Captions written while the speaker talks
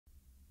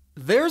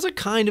There's a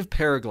kind of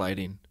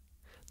paragliding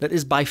that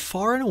is by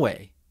far and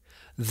away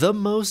the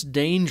most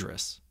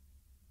dangerous,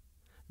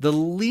 the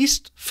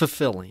least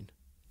fulfilling,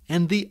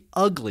 and the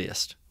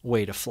ugliest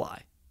way to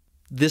fly.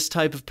 This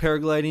type of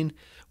paragliding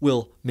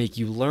will make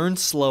you learn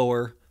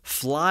slower,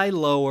 fly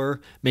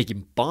lower, make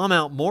you bomb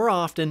out more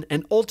often,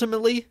 and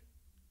ultimately,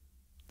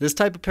 this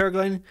type of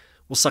paragliding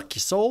will suck your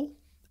soul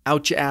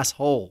out your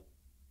asshole.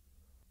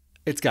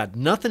 It's got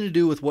nothing to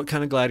do with what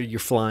kind of glider you're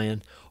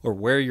flying or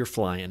where you're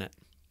flying it.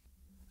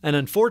 And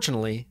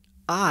unfortunately,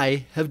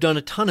 I have done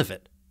a ton of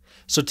it.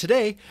 So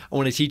today, I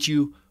want to teach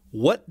you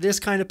what this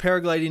kind of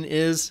paragliding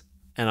is,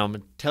 and I'm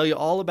going to tell you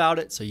all about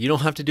it so you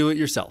don't have to do it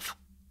yourself.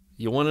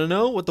 You want to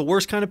know what the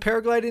worst kind of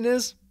paragliding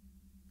is?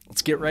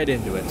 Let's get right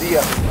into it. See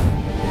ya.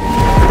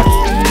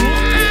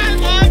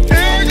 I'm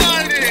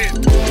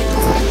paragliding!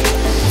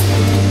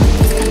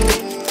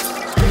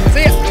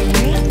 See ya.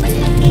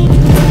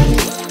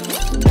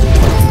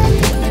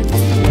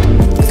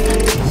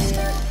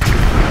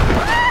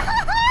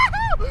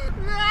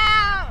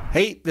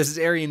 Hey, this is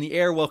Ari in the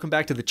air. Welcome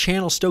back to the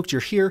channel. Stoked you're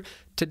here.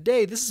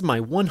 Today, this is my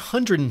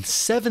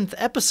 107th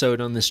episode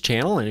on this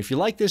channel, and if you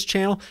like this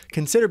channel,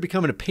 consider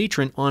becoming a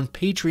patron on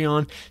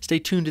Patreon. Stay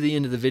tuned to the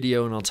end of the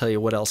video, and I'll tell you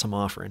what else I'm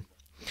offering.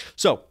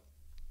 So,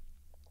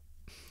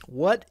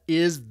 what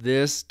is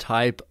this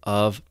type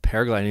of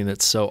paragliding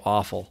that's so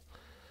awful?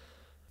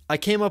 I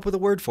came up with a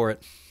word for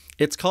it.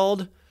 It's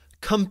called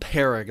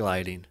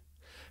comparagliding.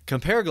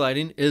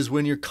 Comparagliding is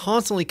when you're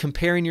constantly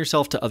comparing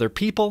yourself to other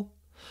people,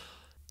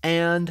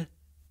 and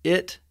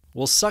it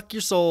will suck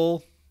your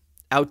soul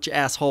out your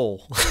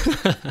asshole.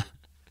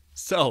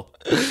 So,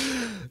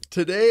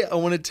 today I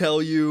want to tell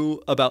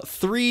you about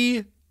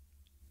 3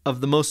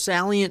 of the most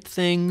salient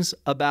things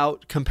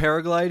about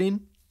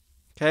comparagliding,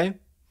 okay?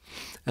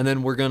 And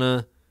then we're going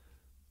to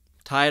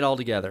tie it all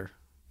together,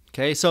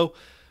 okay? So,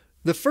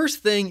 the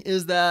first thing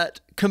is that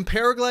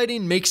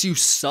comparagliding makes you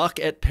suck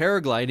at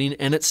paragliding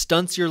and it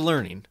stunts your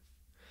learning.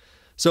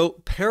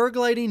 So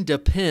paragliding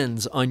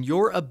depends on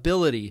your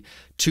ability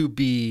to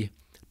be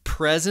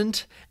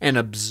present and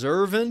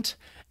observant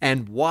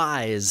and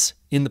wise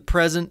in the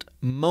present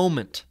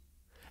moment.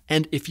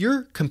 And if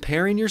you're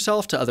comparing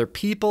yourself to other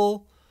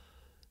people,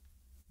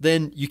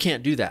 then you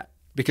can't do that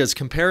because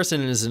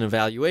comparison is an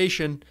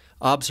evaluation,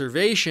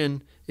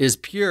 observation is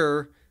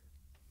pure,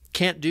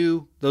 can't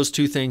do those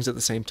 2 things at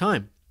the same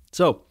time.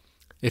 So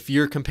if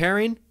you're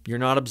comparing, you're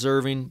not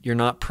observing, you're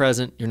not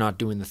present, you're not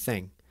doing the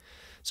thing.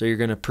 So you're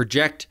going to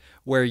project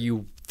where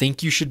you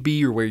think you should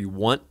be or where you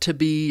want to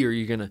be, or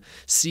you're going to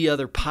see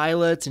other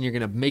pilots and you're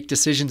going to make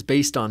decisions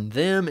based on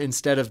them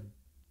instead of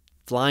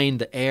flying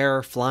the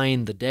air,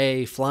 flying the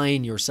day,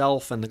 flying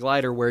yourself and the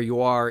glider where you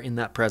are in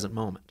that present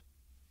moment.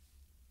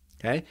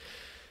 Okay?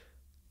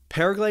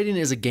 Paragliding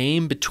is a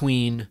game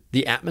between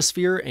the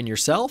atmosphere and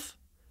yourself,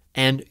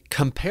 and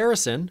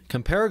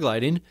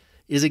comparagliding,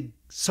 is a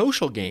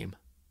social game.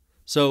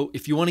 So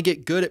if you want to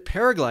get good at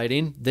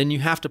paragliding, then you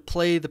have to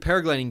play the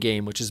paragliding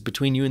game, which is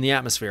between you and the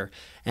atmosphere.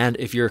 And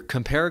if you're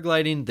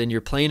comparagliding, then you're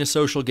playing a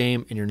social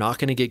game and you're not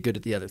going to get good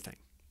at the other thing.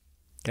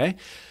 Okay?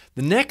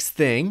 The next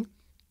thing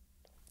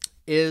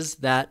is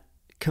that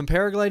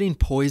comparagliding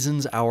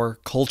poisons our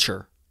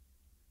culture.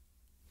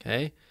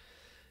 Okay?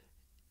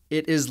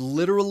 It is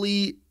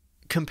literally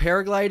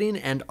comparagliding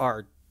and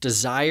our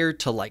desire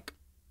to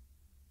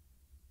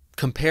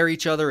compare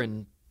each other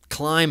and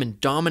climb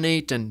and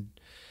dominate and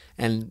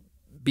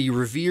be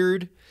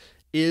revered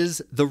is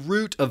the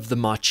root of the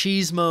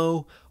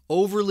machismo,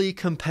 overly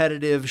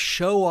competitive,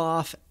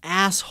 show-off,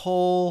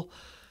 asshole,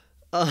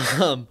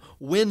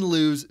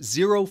 win-lose,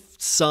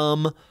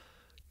 zero-sum,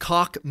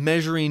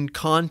 cock-measuring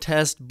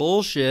contest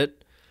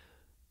bullshit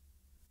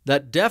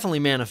that definitely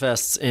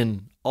manifests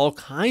in all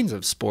kinds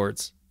of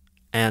sports,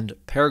 and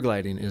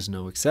paragliding is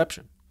no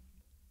exception.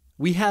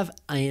 We have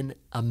an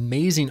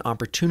amazing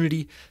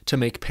opportunity to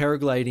make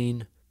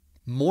paragliding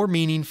more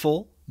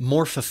meaningful,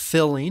 more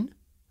fulfilling,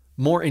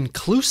 more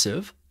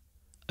inclusive,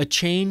 a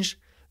change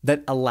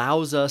that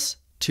allows us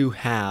to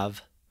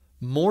have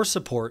more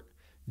support,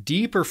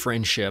 deeper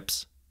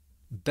friendships,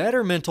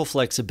 better mental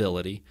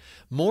flexibility,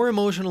 more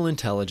emotional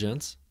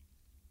intelligence,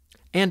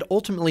 and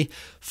ultimately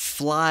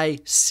fly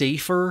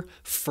safer,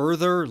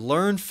 further,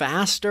 learn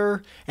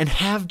faster, and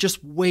have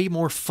just way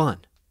more fun.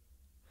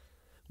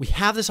 We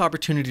have this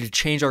opportunity to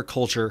change our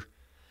culture,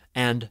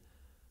 and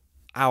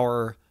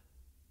our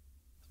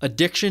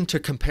addiction to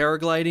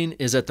comparagliding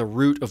is at the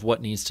root of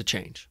what needs to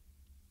change.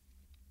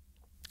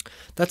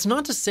 That's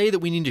not to say that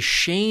we need to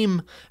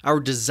shame our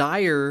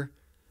desire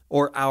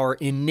or our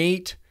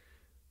innate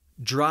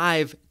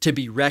drive to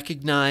be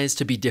recognized,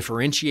 to be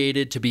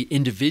differentiated, to be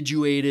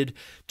individuated,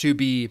 to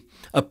be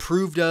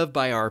approved of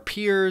by our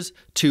peers,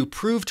 to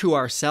prove to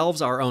ourselves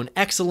our own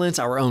excellence,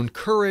 our own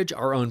courage,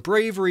 our own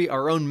bravery,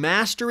 our own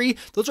mastery.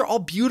 Those are all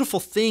beautiful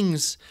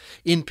things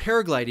in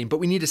paragliding, but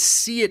we need to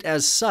see it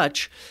as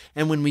such.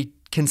 And when we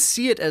can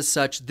see it as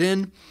such,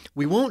 then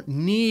we won't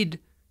need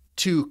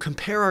to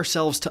compare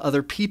ourselves to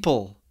other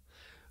people.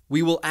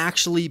 We will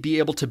actually be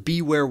able to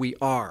be where we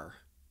are,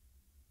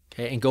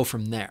 okay, and go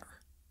from there.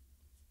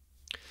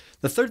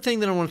 The third thing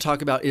that I want to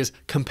talk about is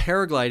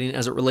comparagliding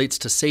as it relates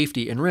to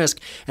safety and risk.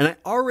 And I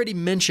already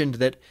mentioned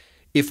that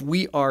if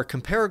we are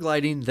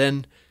comparagliding,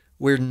 then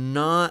we're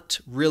not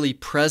really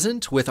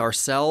present with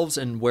ourselves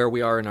and where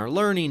we are in our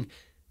learning.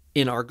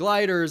 In our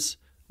gliders,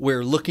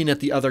 we're looking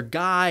at the other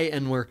guy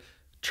and we're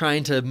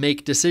trying to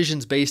make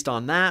decisions based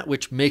on that,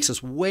 which makes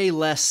us way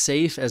less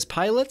safe as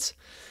pilots.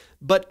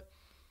 But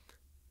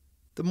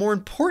the more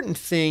important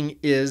thing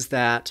is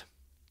that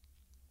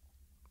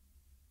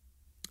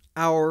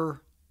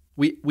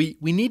we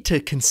need to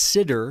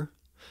consider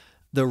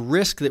the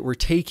risk that we're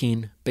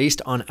taking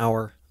based on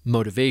our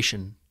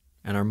motivation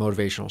and our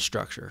motivational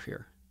structure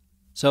here.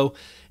 So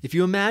if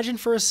you imagine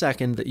for a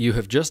second that you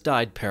have just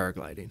died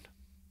paragliding,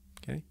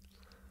 okay,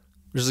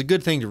 which is a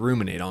good thing to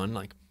ruminate on,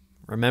 like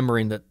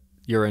remembering that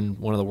you're in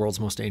one of the world's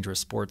most dangerous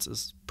sports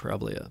is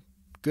probably a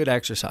good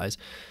exercise.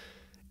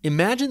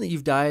 Imagine that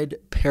you've died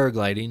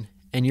paragliding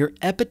and your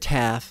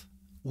epitaph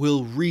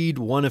will read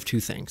one of two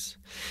things.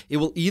 It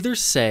will either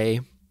say,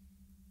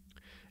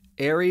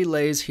 Ari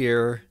lays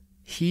here,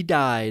 he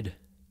died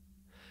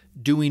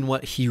doing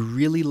what he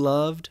really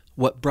loved,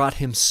 what brought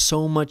him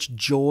so much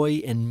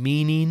joy and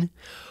meaning,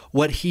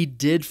 what he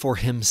did for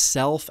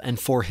himself and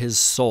for his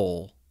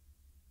soul.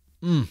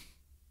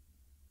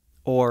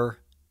 Or,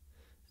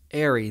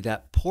 Ari,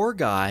 that poor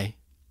guy,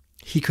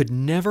 he could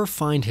never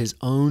find his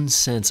own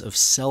sense of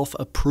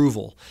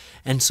self-approval,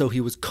 and so he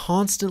was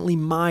constantly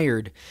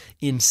mired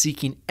in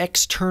seeking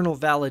external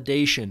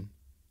validation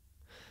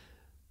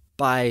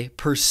by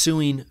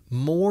pursuing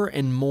more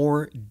and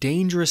more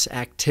dangerous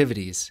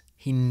activities.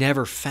 He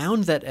never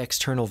found that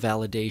external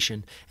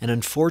validation, and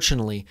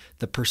unfortunately,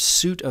 the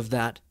pursuit of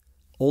that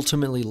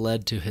ultimately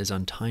led to his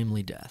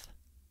untimely death.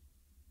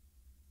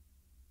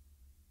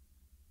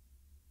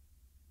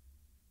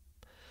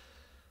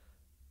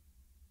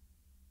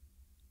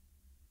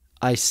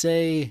 I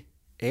say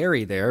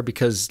Ari there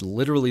because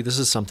literally this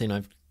is something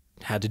I've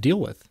had to deal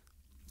with.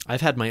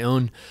 I've had my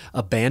own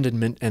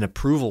abandonment and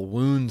approval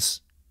wounds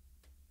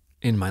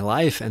in my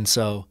life, and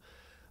so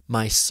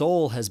my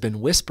soul has been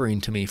whispering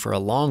to me for a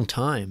long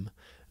time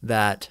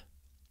that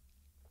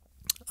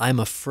I'm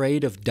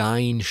afraid of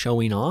dying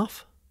showing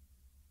off,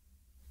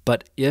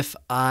 but if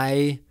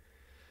I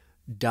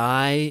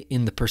die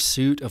in the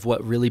pursuit of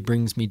what really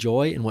brings me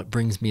joy and what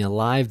brings me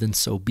alive, then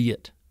so be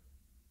it.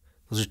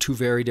 Those are two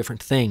very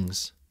different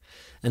things.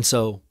 And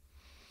so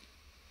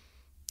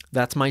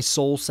that's my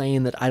soul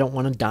saying that I don't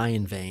want to die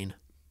in vain.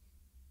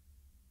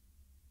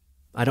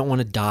 I don't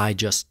want to die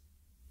just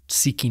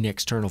seeking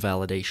external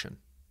validation.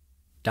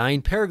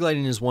 Dying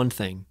paragliding is one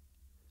thing,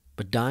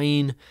 but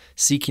dying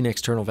seeking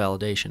external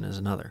validation is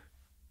another.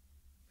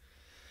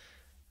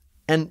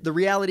 And the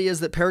reality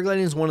is that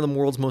paragliding is one of the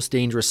world's most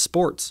dangerous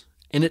sports,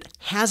 and it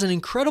has an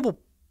incredible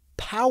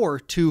power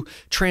to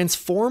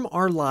transform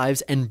our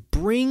lives and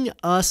bring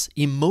us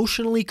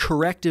emotionally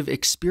corrective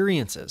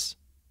experiences.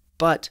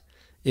 But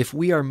if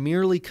we are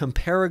merely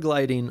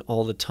comparagliding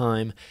all the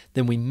time,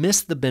 then we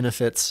miss the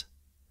benefits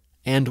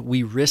and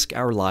we risk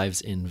our lives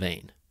in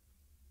vain.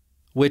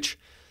 Which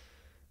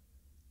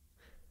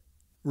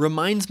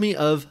reminds me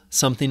of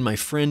something my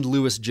friend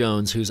Lewis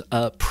Jones, who's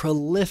a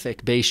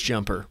prolific base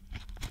jumper,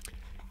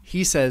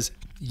 he says,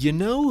 you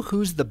know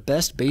who's the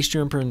best base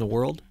jumper in the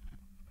world?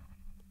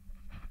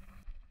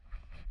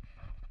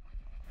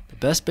 The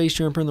best base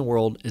jumper in the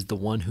world is the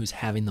one who's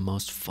having the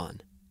most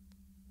fun.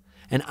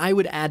 And I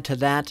would add to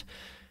that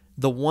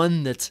the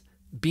one that's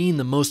being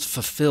the most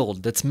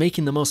fulfilled, that's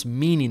making the most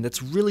meaning,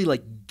 that's really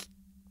like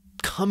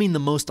coming the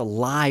most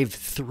alive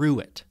through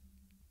it.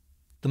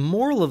 The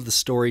moral of the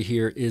story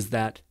here is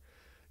that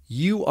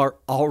you are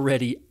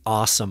already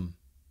awesome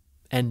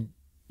and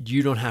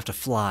you don't have to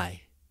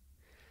fly.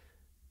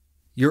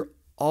 You're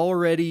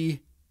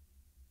already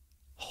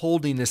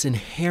holding this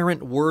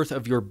inherent worth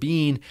of your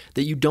being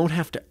that you don't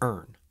have to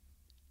earn.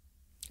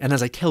 And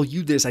as I tell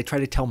you this, I try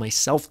to tell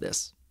myself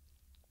this.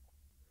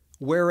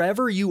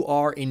 Wherever you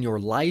are in your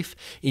life,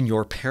 in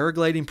your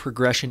paragliding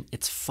progression,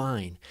 it's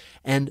fine.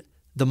 And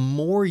the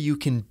more you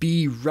can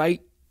be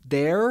right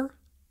there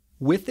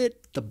with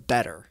it, the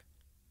better.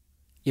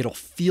 It'll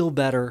feel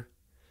better.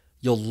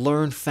 You'll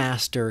learn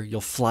faster. You'll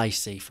fly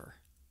safer.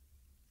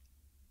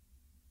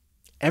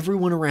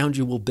 Everyone around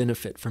you will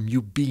benefit from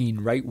you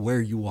being right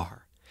where you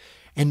are.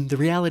 And the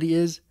reality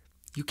is,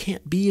 you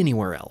can't be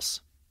anywhere else.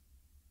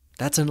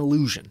 That's an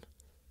illusion.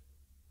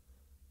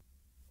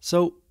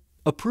 So,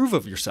 approve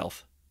of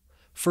yourself,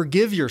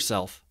 forgive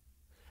yourself,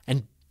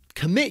 and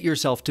commit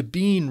yourself to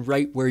being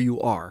right where you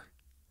are.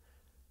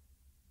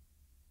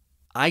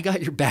 I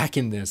got your back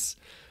in this.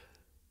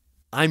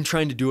 I'm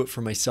trying to do it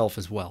for myself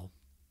as well.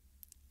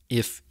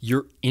 If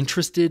you're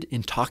interested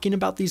in talking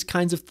about these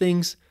kinds of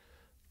things,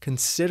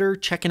 consider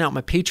checking out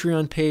my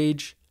Patreon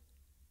page.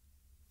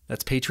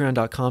 That's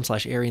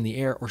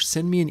patreon.com/AreInTheAir, or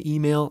send me an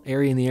email,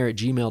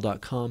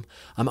 areintheair@gmail.com.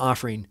 I'm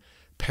offering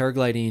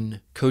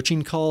paragliding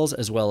coaching calls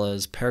as well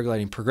as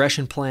paragliding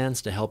progression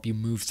plans to help you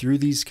move through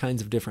these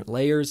kinds of different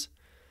layers.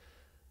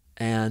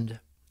 And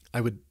I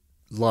would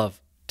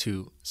love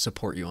to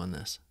support you on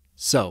this.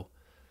 So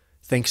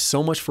Thanks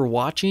so much for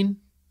watching.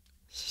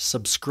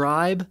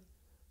 Subscribe,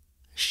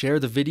 share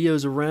the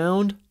videos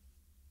around.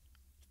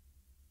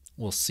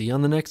 We'll see you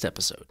on the next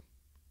episode.